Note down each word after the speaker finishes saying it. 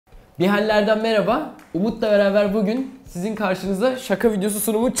Bir hallerden merhaba. Umut'la beraber bugün sizin karşınıza şaka videosu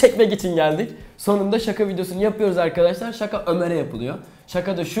sunumu çekmek için geldik. Sonunda şaka videosunu yapıyoruz arkadaşlar. Şaka Ömer'e yapılıyor.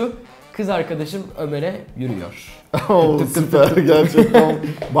 Şaka da şu: kız arkadaşım Ömer'e yürüyor. Süper gerçekten.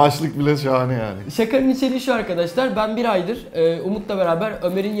 Başlık bile şahane yani. Şakanın içeriği şu arkadaşlar: ben bir aydır Umut'la beraber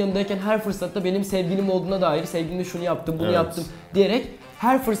Ömer'in yanındayken her fırsatta benim sevgilim olduğuna dair, sevgilimle şunu yaptım, bunu yaptım diyerek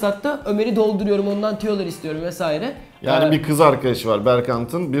her fırsatta Ömer'i dolduruyorum, ondan tüyolar istiyorum vesaire. Yani bir kız arkadaşı var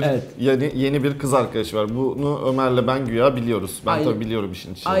Berkant'ın, yeni bir kız arkadaşı var. Bunu Ömer'le ben güya biliyoruz. Ben tabii biliyorum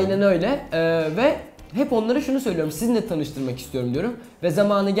işin içini. Aynen öyle ve hep onlara şunu söylüyorum: sizinle tanıştırmak istiyorum diyorum. Ve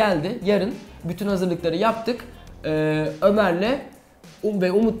zamanı geldi. Yarın bütün hazırlıkları yaptık. Ömer'le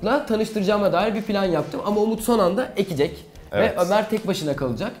ve Umut'la tanıştıracağıma dair bir plan yaptım. Ama Umut son anda ekecek. Evet. Ve Ömer tek başına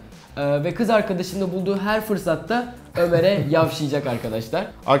kalacak. Ve kız arkadaşını bulduğu her fırsatta Ömer'e yavşayacak arkadaşlar.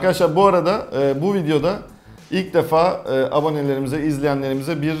 Arkadaşlar bu arada bu videoda ilk defa abonelerimize,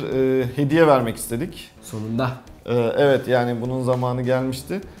 izleyenlerimize bir hediye vermek istedik. Sonunda. Evet, yani bunun zamanı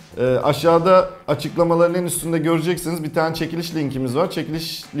gelmişti. Aşağıda açıklamaların en üstünde göreceksiniz, bir tane çekiliş linkimiz var.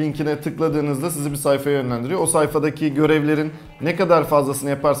 Çekiliş linkine tıkladığınızda sizi bir sayfaya yönlendiriyor. O sayfadaki görevlerin ne kadar fazlasını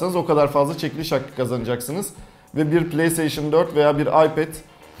yaparsanız o kadar fazla çekiliş hakkı kazanacaksınız. Ve bir PlayStation 4 veya bir iPad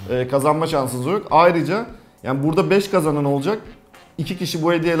kazanma şansınız yok. Ayrıca yani burada 5 kazanan olacak. 2 kişi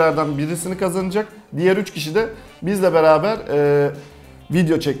bu hediyelerden birisini kazanacak. Diğer 3 kişi de bizle beraber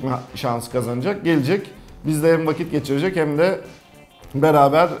video çekme şansı kazanacak. Gelecek. Bizle hem vakit geçirecek hem de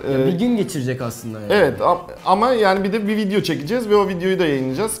beraber... bir gün geçirecek aslında yani. Evet, ama yani bir de bir video çekeceğiz ve o videoyu da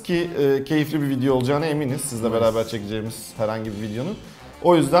yayınlayacağız ki keyifli bir video olacağına eminiz. Sizle beraber çekeceğimiz herhangi bir videonun.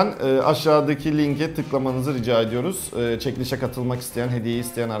 O yüzden aşağıdaki linke tıklamanızı rica ediyoruz. Çekilişe katılmak isteyen, hediyeyi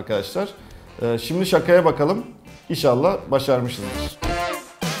isteyen arkadaşlar. Şimdi şakaya bakalım. İnşallah başarmışızdır.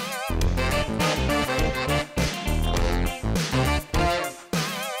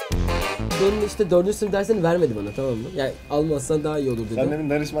 Benim işte 4. sınıf dersini vermedi bana, tamam mı? Yani almazsan daha iyi olur dedi. Sen demin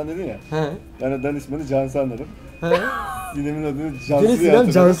danışman dedin ya. He. Ben de danışmanı Cansu anladım. He. Sinem'in adını Cansu diye Sinem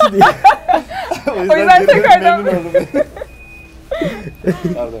hatırladım. Cansu diye. O yüzden tekrardan memnun oldum.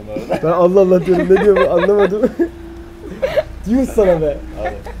 Pardon bu arada. Ben Allah Allah diyorum, ne diyor bu anlamadım. Diyor sana be.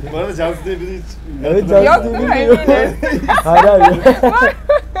 Abi. Bu arada Cansu diye biri hiç... Evet, Cansu diye biri diyor. Hayır hayır.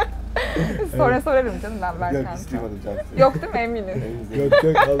 Sonra sorarım canım ben Yok, Berkant'a. istemedim Cansu'yu. Yok değil mi, eminim? Yok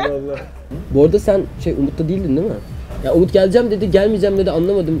yok, Allah Allah. Bu arada sen Umut'ta değildin değil mi? Ya Umut geleceğim dedi, gelmeyeceğim dedi,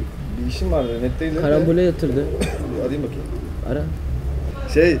 anlamadım. Bir işim vardı, net değil de. Karambole yatırdı. Arayayım bakayım. Ara.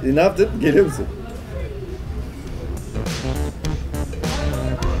 Ne yaptın? Geliyor musun?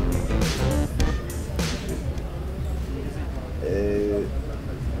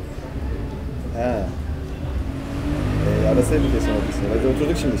 Arasaydık ya sonra ofisine. Hadi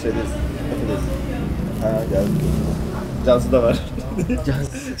oturduk şimdi şeydeyiz. Kafedeyiz. Ha, geldik. Cansu da var.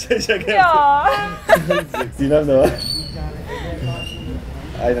 Şaka yaptım. Ya. Sinem de var.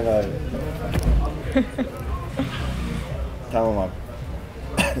 Aynen abi. Tamam abi.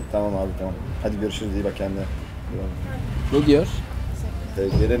 Tamam abi, tamam. Hadi görüşürüz, iyi bak kendine. Ne diyor?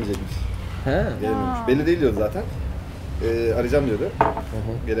 Gelemeyecekmiş. He. Gelemiyormuş. Belli değil diyordu zaten. Arayacağım diyordu.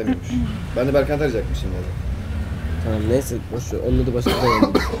 Gelemiyormuş. Ben de Berkant'ı arayacakmışım şimdi. Tamam neyse, boş ver. Onunla da başka bir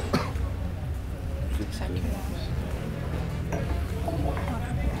zaman.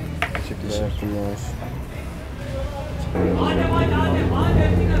 Teşekkürler.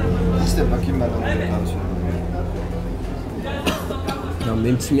 İşte bakayım ben de onu tanışıyorum. Tamam,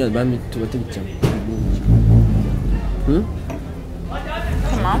 benim içim geldi. Ben bir tuvalete gideceğim. Hı?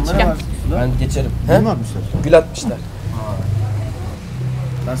 Tamam, çıkın. Ben geçerim. Ne mi atmışlar? Gül atmışlar.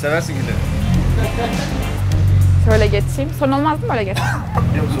 Sen seversin gülleri. Şöyle geçeyim. Sorun olmaz mı böyle geçeyim?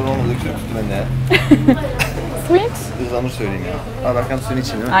 Yok, sorun olmadı. Öksürük tuttu bende ya. Su iç. Ihlamur söyleyeyim ya. Aa, Berkant suyunu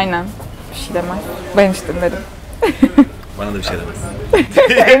için değil mi? Aynen. Bir şey demez. Ben içtim dedim. Bana da bir şey demez.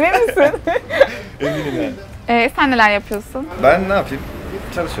 Emin misin? Eminim yani. Sen neler yapıyorsun? Ben ne yapayım?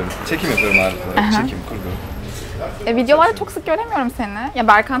 Çalışıyorum. Çekim yapıyorum ağırlıklı. Çekim, kurgu. Videolarda çok sık göremiyorum seni. Ya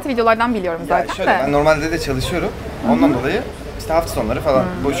Berkant'ı videolardan biliyorum zaten Ya şöyle, de. ben normalde de çalışıyorum. Ondan dolayı işte hafta sonları falan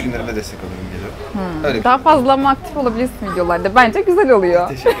boş günlerimde destek oluyorum, geliyorum. Öyle. Daha fazla ama aktif olabilirsin videolarda. Bence güzel oluyor.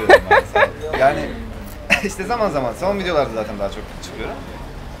 Teşekkür ederim abi, sağ ol. Yani işte zaman zaman son videolarda zaten daha çok çıkıyorum.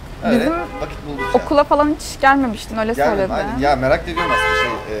 Öyle Bizim vakit buldukça. Okula falan hiç gelmemiştin, öyle söyledin. Aynen. Ya merak ediyorum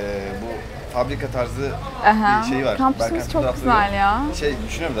aslında bu fabrika tarzı bir şey var. Kampüsümüz Berkant'ın çok tarafları güzel ya.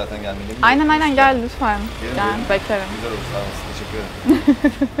 Düşünüyorum zaten gelmeyi. Aynen gel lütfen. Gelin, Gel, gelin. beklerim. Güzel olur, sağ olasın. Teşekkür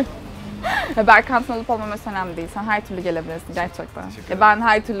ederim. Berkant'ın olup olmaması önemli değil. Sen her türlü gelebilirsin gerçekten. Teşekkür ederim. Ben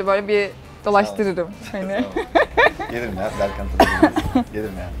her türlü böyle bir dolaştırırım seni. Gelirim ya, Berkant'a.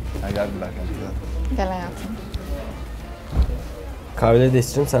 Gelirim ya. Ha, geldim Berkant'a. Gel hayatım. Kahveleri de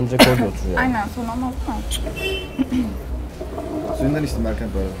içeceğim, sen direkt orada otur ya. Aynen, son olmaz mı? Suyundan içtim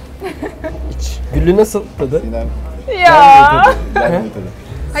Berkant bu arada. İç. Güllü nasıl tadı? İnan. Ya. Ben de tadı.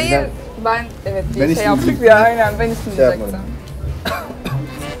 Hayır, ben evet bir Ben şey içtim yaptık diyecektim. ya, aynen ben içtim Şey diyecektim. yapmadım.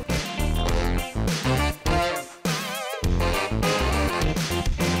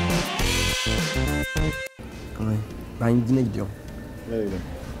 Ay, ben yine gidiyorum. Nereye gidiyorsun?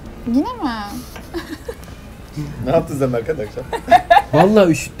 Yine mi? Ne yaptın sen Berkant akşam? Vallahi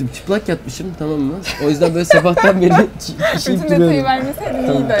üşüttüm, çıplak yatmışım, tamam mı? O yüzden böyle sabahtan beri işeyip Bütün detayı duruyorum.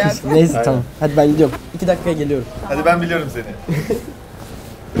 vermeseydin iyiydi hayatım. Neyse Aynen. tamam. Hadi ben gidiyorum. 2 dakikaya geliyorum. Hadi ben biliyorum seni.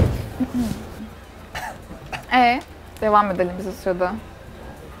 Devam edelim biz o sırada.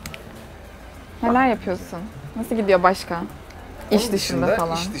 Neler yapıyorsun? Nasıl gidiyor başka? İş Onun dışında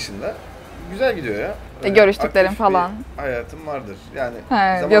falan. İş dışında güzel gidiyor ya. Görüştüklerin aktif bir falan. hayatım vardır. Yani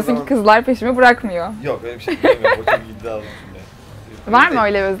He, diyorsun ki kızlar peşimi bırakmıyor. Yok öyle bir şey demiyorum. O çok iddialı şimdi. Var mı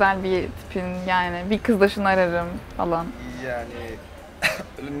öyle özel bir tipin, yani bir kızla şunu ararım falan? Yani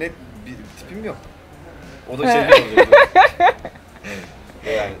öyle net bir tipim yok. O da şey oluyor.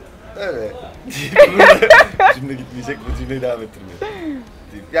 Yani öyle. Cümle gitmeyecek, bu cümleyi devam ettirmiyor.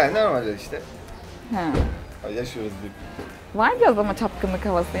 Yani normalde işte. He. Yaşıyoruz deyip. Var biraz ama çapkınlık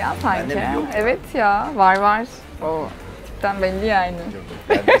havası ya sanki. Bende mi? Yok. Evet ya, var. O tipten belli yani. Yok.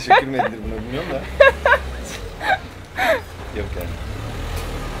 Yani teşekkür mü edilir buna bilmiyorum da. Yok yani.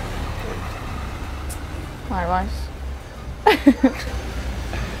 Var.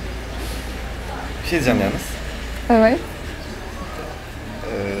 Bir şey diyeceğim yalnız. Evet.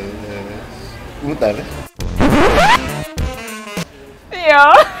 Umut nerede?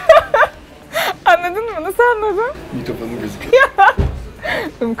 Ya. Anladın mı? Nasıl anladın? Mikrofonun gözüküyor.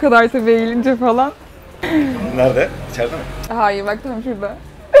 Bu kadar tabii eğilince falan. Nerede? İçeride mi? Hayır, bak tam şurada.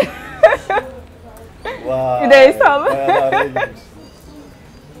 Vay. Bir de el salla. Bayağı da araya girmiş.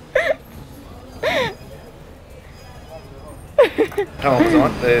 Tamam o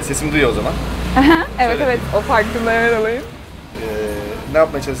zaman. Sesimi duyuyor o zaman. Evet, o farkında yer alayım. Ne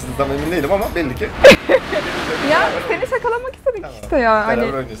yapmaya çalıştığınızdan emin değilim ama belli ki. Ya seni şakalamak istedik işte ya. Beraber Hani,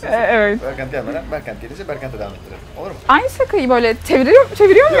 oynuyorsunuz. evet. Berkant gelmeden, Berkant gelince Berkant'a devam ettirelim. Olur mu? Aynı şakayı böyle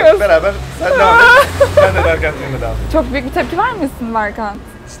çeviriyor Yok muyuz? beraber sen devam et. Ben de Berkant'la devam et. Çok büyük bir tepki vermişsin Berkant.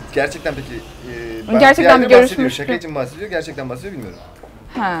 Gerçekten peki... Gerçekten bir diğerleri bahsediyor, görüşmüştük. şaka için bahsediyor, gerçekten bahsediyor bilmiyorum.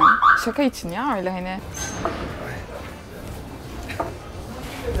 Ha, şaka için ya öyle hani.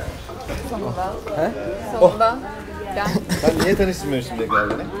 Sonunda. Gel. Sen niye tanıştırmıyorsun şimdiye kadar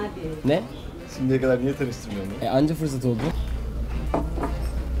beni? Ne? Şimdiye kadar niye tanıştırmıyorsun beni? Anca fırsat oldu.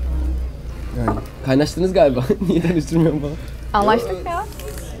 Yani kaynaştınız galiba. Niye tanıştırmıyorum falan. Anlaştık ya.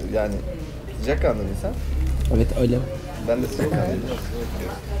 Yani sıcak kanlı insan. Evet öyle. Ben de sıcak kanlıyım.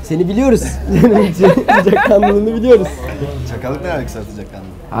 Seni biliyoruz. Sıcak kanlılığını biliyoruz. Çakallık ne alakası var sıcak kanlı?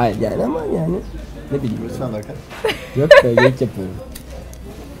 Hayır yani ama yani ne bileyim. Lütfen Berkant. Yok be geyik yapıyorum.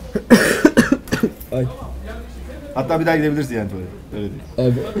 Ay. Hatta bir daha gidebilirsin yani tuvalete. Öyle değil.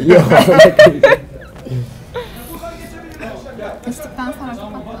 Evet. Yok. İçtikten sonra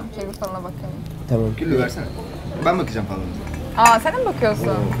kapatalım. Şöyle falına bakalım. Tamam. Güllü versene. Ben bakacağım falan. Aa, sen de mi bakıyorsun?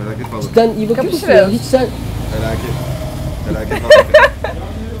 Felaket falan. Sen iyi bakıyorsun ya. Kapışırız. Hiç sen Felaket falan.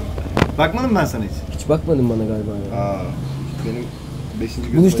 Bakmadım ben sana hiç. hiç bakmadın bana galiba ya. Aa, benim 5.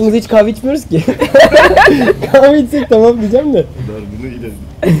 gözüm Buluştuğumuzda hiç kahve içmiyoruz ki. Kahve içsek tamam diyeceğim de. Doğru, bunu iyi dedin.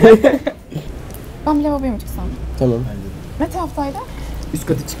 Ben bir lavaboya mı çıksam? Tamam. Ne taraftaydı? Üst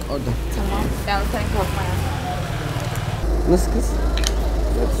katı çık orada. Tamam. Yani senin korkmaya. Nasıl kız?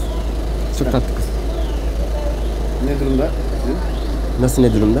 Çok tatlı kız. Ne durumda? Sizin Nasıl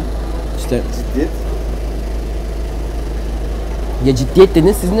ne durumda? İşte ciddiyet? ya ciddiyet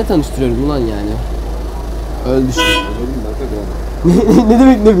dedin sizinle tanıştırıyorum ulan yani. Öldü şu. Ne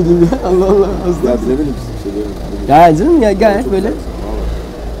demek ne bileyim ya? Allah Allah. Ya bilemedim misin? Bir şey diyorum. Ya canım ya gayet böyle. Hoş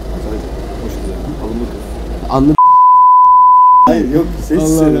güzel. Alımlı kız. Anladım. Hayır yok ses Allah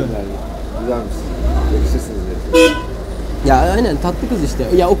söylüyorum Allah. yani. Güzelmiş. Yakışırsınız diye. Ya aynen tatlı kız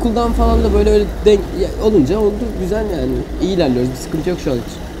işte. Ya okuldan falan da böyle öyle denk olunca oldu güzel yani. İyi ilerliyoruz. Bir sıkıntı yok şu an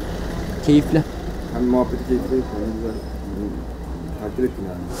hiç. Keyifli. Hem muhabbeti keyifli, hem güzel. Takdir ettim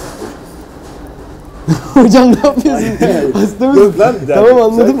yani. Hocam ne yapıyorsun? Hasta mısın? Yok lan bir daha. Tamam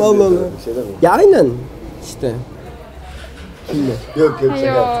anladım Allah Allah. Bir şeyler var. Ya aynen işte. Şimdi. Yok şaka Hayır.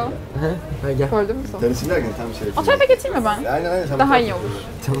 yaptım. Ha gel. Gördün mü sonra? Tanışım derken tam şey O yapayım. tarafa geçeyim mi ben? Aynen sen Daha iyi olur.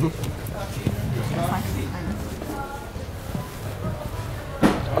 Tamam.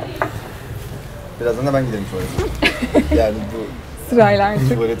 Birazdan da ben gidelim tuvalete. Yani bu Sırayla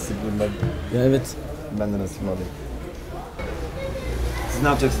artık. tuvalet sıklığından Ya evet. ben de nasibimi alayım. Siz Siz ne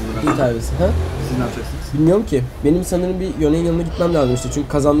yapacaksınız Bir bundan sonra? tanesi. Ha? Siz ne yapacaksınız? Bilmiyorum ki. Benim sanırım bir Yone'nin yanına gitmem lazım işte çünkü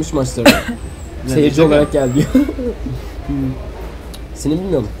kazanmış maçları. Seyirci diyecek olarak gel diyor. Seni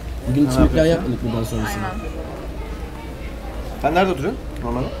bilmiyorum. Bugün hiçbir plan yapacaksın? yapmadık bundan sonrasında. Aynen. Sen nerede oturuyorsun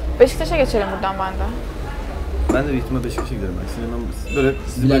normalde? Beşiktaş'a geçelim buradan ben de. Ben de büyük ihtimal Beşiktaş'a giderim ben. Sinema böyle...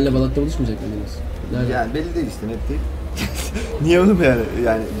 Bilal'le Balat'ta buluşmayacak mıydınız? Nerede? Yani belli değil işte, net değil. Niye oğlum yani?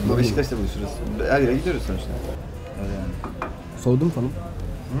 Yani Beşiktaş'ta buluşuruz. Her yere gidiyoruz sonuçta. Öyle yani. Soğudun falan.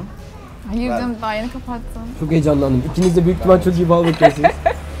 Hayır canım, daha yeni kapattım. Çok heyecanlandım. İkiniz de büyük ihtimal çok iyi bal bakıyorsunuz.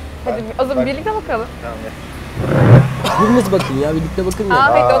 Hadi o zaman birlikte bakalım. Tamam gel. Biriniz bakın ya, birlikte bakın ya.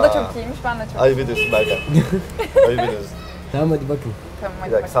 Aa bekle, o da çok iyiymiş, ben de çok. Ayıp ediyorsun Berkan. Ayıp ediyorsun. Tamam hadi bakın. Tamam hadi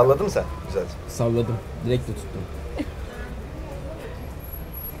Bir dakika, bakalım. salladın mı sen? Güzel. Salladım. Direkt de tuttum.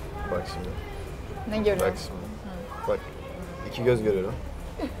 Bak şimdi. Ne Bak görüyorsun? şimdi. Bak. İki göz görüyorum.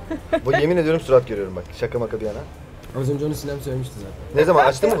 Bu yemin ediyorum surat görüyorum bak. Şaka maka bir yana. Az önce onu Sinem söylemişti zaten. Ne zaman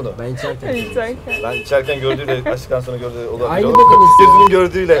açtın mı bunu? Ben içerken söylemiştim. Ben içerken gördüğüyle, açtıktan sonra gördüğü olabilir. Aynı Olur mu? bakalım. Gözünün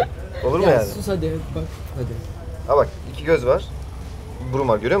gördüğüyle. Olur mu Ya yani? sus hadi bak hadi. Ha bak, iki göz var. Burun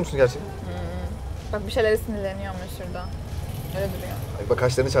var. Görüyor musun gerçekten? Bak bir şeylere sinirleniyor ama şurada. Öyle duruyor. Bak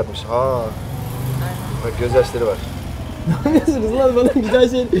kaşlarını çatmış. Ha. Bak gözyaşları var. Ne yapıyorsunuz lan bana güzel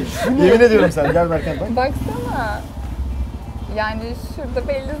şey. Yemin ediyorum sen. Gel Berkan bak. Baksana. Yani şurada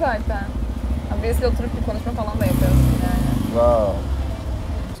belli zaten. Ha, birisiyle oturup bir konuşma falan da yapıyorsun yani. Wow.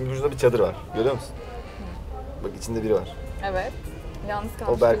 Şimdi şurada bir çadır var. Görüyor musun? Bak içinde biri var. Evet. Yalnız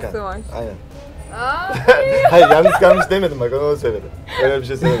kalmış O Berkan. birisi var. Aynen. Aa, Hayır, yalnız kalmış demedim bak, onu söyledim. Öyle bir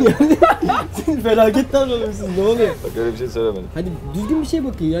şey söylemedim. Felaket davranıyorsunuz ne oluyor? Bak öyle bir şey söylemedim. Hadi düzgün bir şey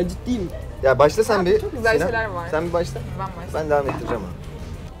bakın ya ciddiyim. Ya başla sen bir. çok güzel Sinem. şeyler var. Sen bir başla. ben başlayayım. Ben devam ettireceğim onu.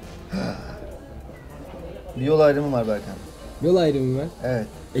 Bir yol ayrımı var Berkan. Yol ayrımı var. Evet.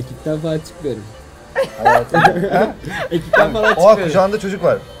 Ekipten falan çıkmıyorum. Hayatım. Ha? Ekipten falan Oha, çıkmıyorum. kucağında çocuk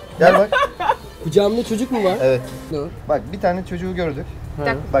var. Gel bak. Kucağımda çocuk mu var? Evet. Ne o? Bak bir tane çocuğu gördük. Bir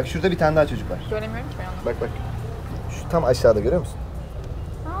dakika, Bak şurada bir tane daha çocuk var. göremiyorum ki ben onu. Bak bak. Şu tam aşağıda görüyor musun?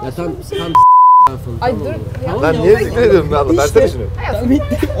 Aa, Ya tam şurada bir şey. tam Ay tamam dur. mı? Ya. Tamam Lan ya, niye bak- zikir ediyorsun be abla? İşte. Versene şunu. Tamam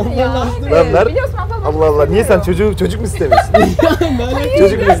bitti. Ondan Ya, lazım. Lan ver. biliyorsun ben fazla Allah Allah. Niye sen çocuk mu istemiyorsun?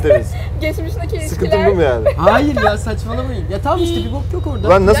 Çocuk mu istemiyorsun? Geçmişindeki ilişkiler. Sıkıntın bu mu yani? Hayır ya saçmalamayın. Ya tamam işte bir bok yok orada.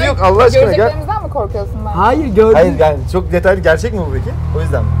 Lan nasıl yok Allah aşkına gel. Göreceklerimizden mi korkuyorsun ben? Hayır gördüm. Hayır yani çok detaylı, gerçek mi bu peki? O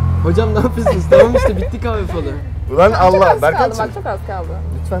yüzden mi? Hocam ne yapıyorsunuz? Tamam işte bitti kahve falı. Ulan Çok Allah az kaldı Berkan'cığım. bak, çok az kaldı.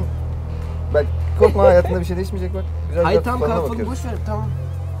 Lütfen. Bak korkma, hayatında bir şey değişmeyecek bak. Güzel Hayır güzel tam falına kahve falı bakıyoruz. boş ver tamam.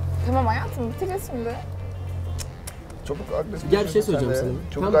 Tamam hayatım, bitireceğiz şimdi. Çabuk agresif. Gel bir şey düşüyorsun söyleyeceğim sen de.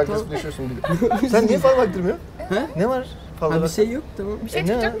 sana. Çabuk Tamam, agresif tamam. düşüyorsun bir de. Sen niye fal baktırmıyorsun? He? Ne var? Falda Ha bir şey yok tamam. Bir şey ne?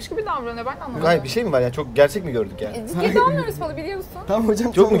 çıkacakmış gibi davranıyor, ben de anlamadım. Hayır bir şey mi var yani, çok gerçek mi gördük yani? Ciddiye almıyoruz falı, biliyorsun. Tamam hocam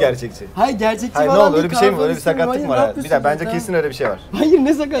Çok tamam. mu gerçekçi? Hayır gerçekçi Hayır ne falan oldu, öyle değil, bir şey mi kahve var? Öyle bir falı sakatlık istemiyorum. mı var? Hayır, hayatım? ne Bir dakika, bence yapıyorsunuz kesin ya? öyle bir şey var. Hayır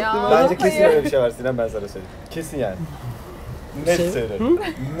ne sakatlığı Ya. var? Bence kesin hayır. öyle bir şey var Sinan, ben sana söyleyeyim. Kesin yani. Net Şey- söylüyorum.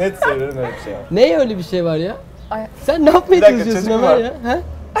 Net söylüyorum, öyle bir şey var. Neye öyle bir şey var ya? Ay. Sen ne yapmaya Bir dakika, çalışıyorsun çocuk Ömer var. ya? Ha?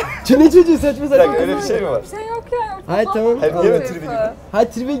 Ne çocuğu saçma Bir saçma. dakika, öyle bir şey mi var? Bir şey yok yani. Hayır tamam. Hayır niye böyle tribe girdin? Hayır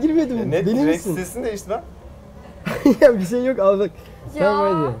tribe girmedim. Net Deli direkt misin? sesin değişti lan. Ya bir şey yok al bak. Ya.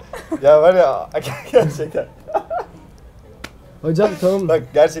 Tamam hadi. Ya var ya gerçekten. Hocam tamam. Bak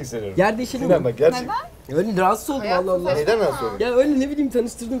gerçek söylüyorum. Yer değişelim Sinan mi? bak gerçek. Öyle rahatsız oldum Hayatım Allah Allah. saçma. Neden nasıl olur? Ya öyle ne bileyim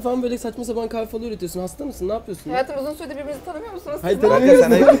tanıştırdım falan böyle saçma sapan kahve falı üretiyorsun. Hasta mısın? Ne yapıyorsun? Hayatım uzun süredir birbirinizi tanımıyor musunuz? Hayır, Siz? tabii. Berkan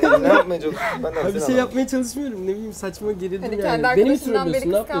sen ne yapmaya çalışıyorsun? Ben de Ha, bir seni şey anlamadım. yapmaya çalışmıyorum. Ne bileyim saçma gerildim Hani yani. kendi Beni mi arkadaşından trollüyorsun?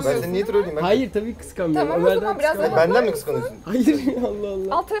 beri Ne yapıyorsun? Ben seni niye trolleyim? Ben Hayır tabii kıskanmıyorum. Tamam, o Ömer'den zaman biraz kıskanmıyorum. Benden mi kıskanıyorsun? Hayır Allah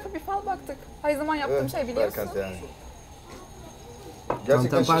Allah. Alt tarafa bir fal baktık. Her zaman yaptığım şey biliyorsun. Berkant yani. Tamam,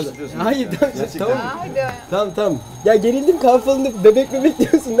 Gerçekten pardon. şaşırtıyorsun. Hayır tamam Gerçekten. tamam. Aa, hadi. Tamam. Ya gerildim kahve falında bebek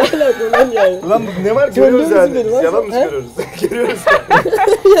diyorsun. Ne alaka lan yani? Ulan bu ne var, Görüyor görüyoruz musun yani. beni? Biz Lan yalan sen- mı he? görüyoruz? Görüyoruz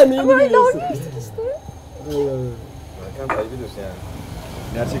Ya neyini görüyorsun? Allah Allah. Berkant ayıp ediyorsun yani.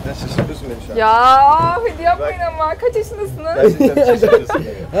 Gerçekten şaşırtıyorsun beni şu an. Ya hadi yapmayın ama. Kaç yaşındasınız? Gerçekten şaşırtıyorsun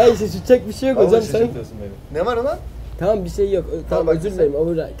beni. Hayır şaşıracak bir şey yok Vallahi hocam sen. şaşırtıyorsun beni. Ne var ulan? Tamam bir şey yok. Tamam bak özür sen-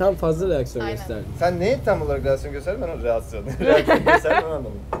 dilerim. Tam fazla reaksiyon Aynen. gösterdim. Sen neye tam olarak reaksiyon gösterdin? Ben o reaksiyon. Reaksiyon gösterdin, onu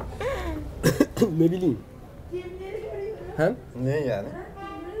anlamadım. Ne bileyim. Hem? Ne yani?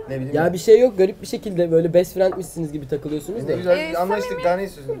 Ne bileyim. Ya bir şey yok garip bir şekilde böyle best friendmişsiniz gibi takılıyorsunuz ne da. güzel anlaştık, daha ne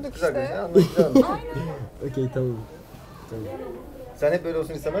istiyorsun? kurduk Kız işte. arkadaşlar anlaştık. Tamam. Okey tamam. Sen hep böyle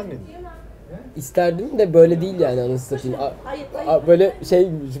olsun istemez miydin? İsterdim de böyle değil yani anasını satayım. Böyle şey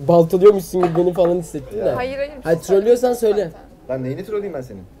baltalıyormuşsun gibi beni falan hissettim de. Hayır. Hayır trollüyorsan söyle. Lan neyini trolleyim ben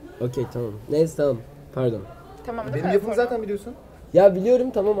senin? Okey tamam. Neyse tamam. Pardon. Tamam. ne Benim kadar yapımı sonra? zaten biliyorsun. Ya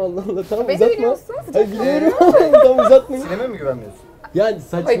biliyorum tamam Allah Allah tamam Beni de uzatma. biliyorsun. Hayır biliyorum tamam uzatmayın. Sineme mi güvenmiyorsun? Yani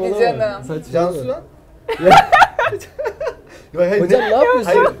saçmalama. Hadi canım. Saçmalama. Cansu lan. Hayır, Hocam ne yapıyorsun?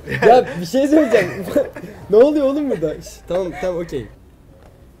 Hayır. Ya bir şey söyleyeceğim. Ne oluyor oğlum burada? Tamam okey.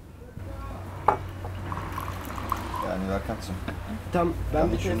 Yani Berkant'cığım. Tamam ben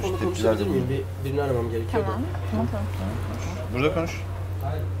Yani bir şu telefonla tepkiler konuşabilir de miyim? Birini aramam gerekiyor. Tamam. Burada konuş.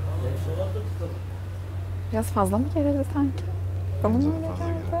 Biraz fazla mı gerildi sanki? Bana mı öyle Fazla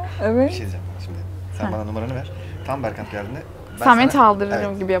geldi? gerildi. Evet. Bir şey diyeceğim şimdi. Sen bana numaranı ver. Tam Berkant geldiğinde Sen beni sana- çaldırırım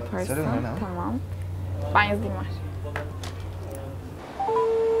Evet. gibi yaparsın. Söyle numaranı al. Tamam. Ben yazayım var.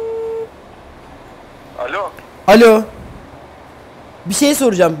 Alo. Alo. Bir şey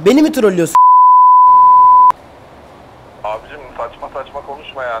soracağım. Beni mi trollüyorsun? Abicim saçma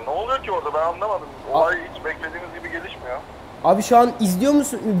konuşma ya. Ne oluyor ki orada ben anlamadım. Olay hiç beklediğiniz gibi gelişmiyor. Abi şu an izliyor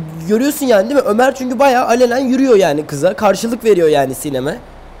musun? Görüyorsun yani değil mi? Ömer çünkü bayağı alenen yürüyor yani kıza. Karşılık veriyor yani Sinem'e.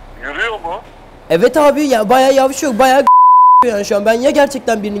 Yürüyor mu? Evet abi ya bayağı yavşıyor. Bayağı yani şu an. Ben ya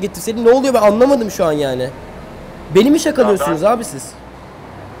gerçekten birini getirseydim ne oluyor ben anlamadım şu an yani. Beni mi şakalıyorsunuz abi siz?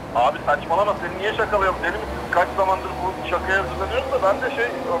 Abi saçmalama seni niye şakalıyorum? Deli misin? Kaç zamandır bu şakaya hazırlanıyoruz da ben de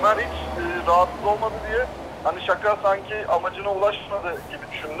Ömer hiç rahatsız olmadı diye hani şaka sanki amacına ulaşmadı gibi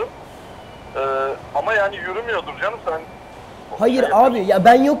düşündüm. Ama yani yürümüyordur canım sen. Hayır Şey abi ya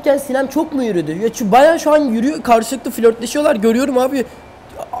ben yokken Sinem çok mu yürüdü? Ya çünkü bayağı şu an yürüyor. Karşılıklı flörtleşiyorlar. Görüyorum abi.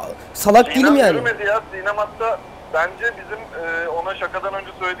 Salak değilim Sinem yani. yürümedi ya. Sinem hatta bence bizim ona şakadan önce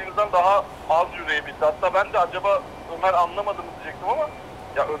söylediğimizden daha az yürüyebildi. Hatta ben de acaba Ömer anlamadı mı diyecektim ama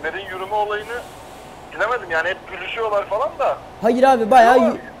ya Ömer'in yürüme olayını bilemedim yani hep gülüşüyorlar falan da. Hayır abi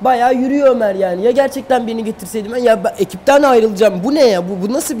bayağı yürüyor Ömer yani. Ya gerçekten birini getirseydim ben ekipten ayrılacağım. Bu ne ya?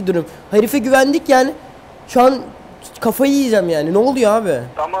 Bu nasıl bir durum? Herife güvendik yani. Şu an kafayı yiyeceğim yani. Ne oluyor abi?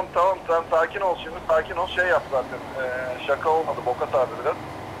 Tamam sen sakin ol şimdi sakin ol şey yap zaten şaka olmadı boka sardı biraz.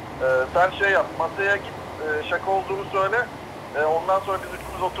 Sen şey yap masaya git şaka olduğunu söyle. Ondan sonra biz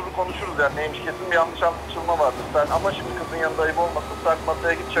üçümüz oturur konuşuruz yani neymiş kesin bir yanlış anlaşılma vardır. Sen ama şimdi kızın yanında ayıp olmasın sen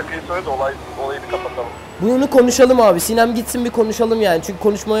masaya git şakayı söyle de olayı bir kapatalım. Bunu konuşalım abi. Sinem gitsin bir konuşalım yani. Çünkü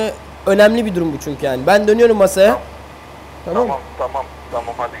konuşmaya önemli bir durum bu çünkü yani. Ben dönüyorum masaya. Tamam.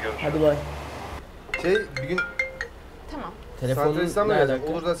 Tamam hadi görüşürüz. Hadi bay. Bir gün Tamam. Telefonun ne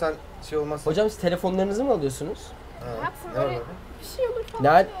alaka? Olur da sen şey olmazsa. Hocam siz telefonlarınızı mı alıyorsunuz? Hayatım böyle bir şey olur falan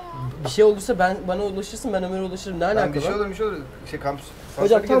Ne ya. bir şey olursa bana ulaşırsın ben Ömer'e ulaşırım. Ne alaka Bir şey var? olur Şey kampüs.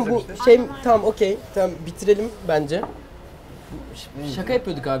 Hocam tam bu şey tamam okey. Tamam bitirelim bence. Hmm. Şaka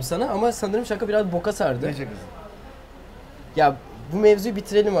yapıyorduk abi sana ama sanırım şaka biraz boka sardı. Ne şakası? Ya bu mevzuyu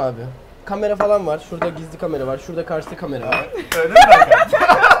bitirelim abi. Kamera falan var. Şurada gizli kamera var. Şurada karşıda kamera var. Öyle mi Berkant?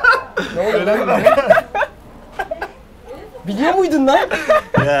 Ne oluyor lan? Biliyor muydun lan?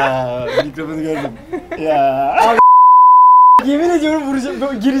 Ya mikrofonu gördüm. Ya. Yemin ediyorum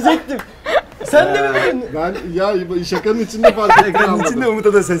vuracağım, girecektim. Sen de mi biliyorsun? Ben ya şakanın içinde fark ettim. Ekranın içinde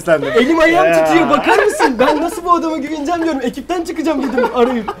Umut'a da seslendim. Elim ayağım titriyor bakar mısın? Ben nasıl bu adama güveneceğim diyorum. Ekipten çıkacağım dedim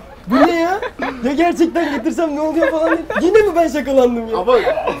arayıp. Bu ne ya? Ya gerçekten getirsem ne oluyor falan diye. Yine mi ben şakalandım ya? Ama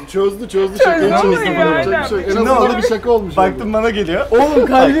çözdü şakayı çözdü. Yapacak bir şey yok. En azından bir şaka olmuş. Baktım bana geliyor. Oğlum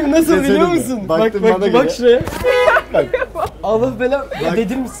kalbim nasıl biliyor Desene de. musun? Baktım Bak bana bak geliyor. şuraya. Bak. Allah belam. Ya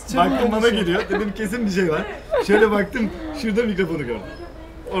dedim Baktım bana geliyor. Dedim kesin bir şey var. Şöyle baktım. Şurada mikrofonu gördüm.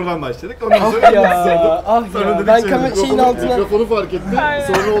 Oradan başladık. Ondan sonra Ah ya. Ah Sonra ya. dedik Ben şey, şeyin altına... Mikrofonu fark etti.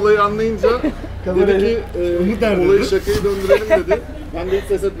 Sonra olayı anlayınca dedi ki Umut nerede olayı dedi? şakayı döndürelim dedi. Ben de hiç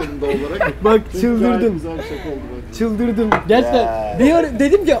ses etmedim doğal olarak. Bak Çünkü çıldırdım. gayet güzel bir şaka oldu bence. Çıldırdım. Gerçekten. Bir ara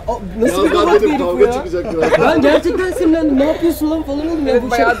dedim ki nasıl bir Ya ben salak bir dedim herif bu kavga ya. çıkacak biraz. Ben gerçekten sinirlendim. Ne yapıyorsun lan falan oldum ya.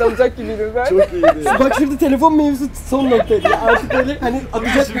 Bu Bayağı dalacak gibiydin sen. Çok iyiydi. Bak şurada telefon mevzusu son noktaydı. Ya artık öyle hani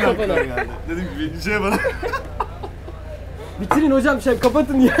atacak bir Şimdi aklıma kafana. geldi. Dedim ki bir şey bana. Bitirin hocam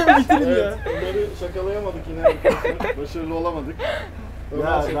kapatın ya bitirin ya. Evet, bunları şakalayamadık yine. Başarılı olamadık.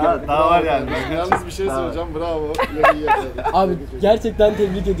 Ya, Şaka- daha var yani. Yalnız bir şey Daha var. söyleyeceğim. Bravo. Ya, iyi yakaladık. Abi gerçekten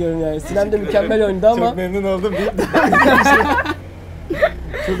tebrik ediyorum yani. Sinem de mükemmel oynadı ama Çok memnun oldum.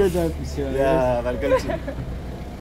 çok acayip bir şey var. Ya Berkant'cığım.